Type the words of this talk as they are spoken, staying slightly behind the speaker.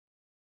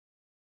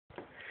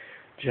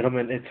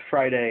Gentlemen, it's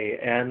Friday,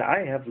 and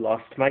I have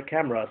lost my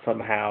camera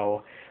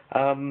somehow.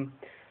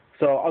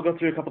 So I'll go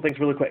through a couple things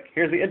really quick.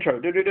 Here's the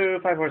intro.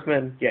 Five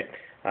Horsemen. Yay.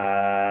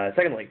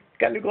 Secondly,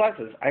 got new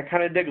glasses. I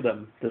kind of dig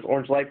them. This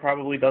orange light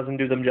probably doesn't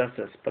do them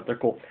justice, but they're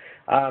cool.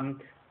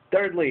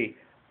 Thirdly,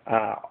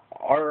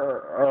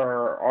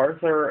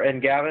 Arthur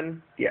and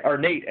Gavin, or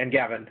Nate and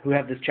Gavin, who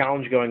have this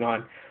challenge going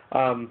on.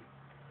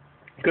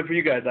 Good for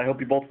you guys. I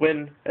hope you both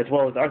win, as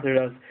well as Arthur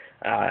does.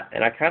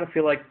 And I kind of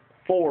feel like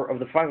 4 of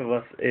the 5 of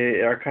us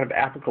are kind of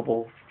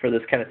applicable for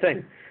this kind of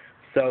thing.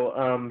 So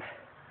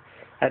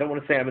I don't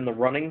want to say I'm in the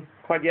running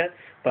quite yet,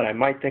 but I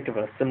might think of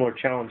a similar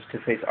challenge to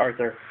face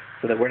Arthur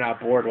so that we're not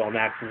bored while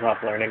Max is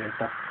off learning and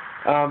stuff.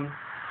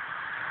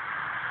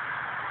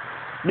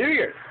 New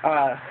Year's.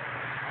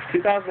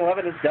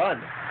 2011 is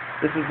done.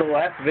 This is the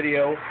last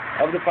video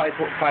of the Five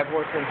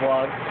Horsemen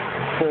vlog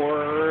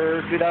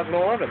for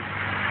 2011.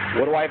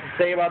 What do I have to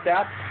say about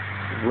that?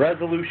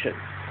 Resolution.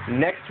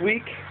 Next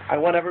week, I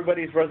want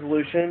everybody's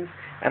resolutions,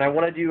 and I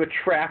want to do a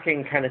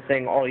tracking kind of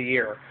thing all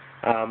year.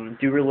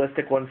 Do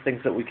realistic ones,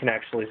 things that we can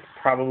actually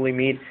probably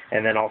meet,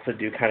 and then also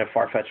do kind of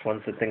far-fetched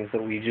ones, the things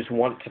that we just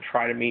want to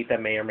try to meet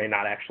that may or may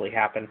not actually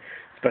happen,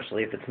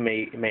 especially if it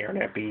may or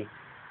not be,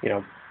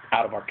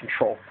 out of our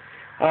control.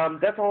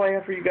 That's all I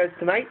have for you guys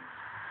tonight.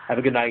 Have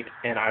a good night,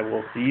 and I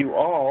will see you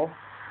all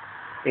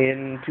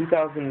in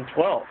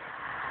 2012.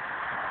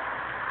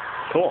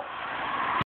 Cool.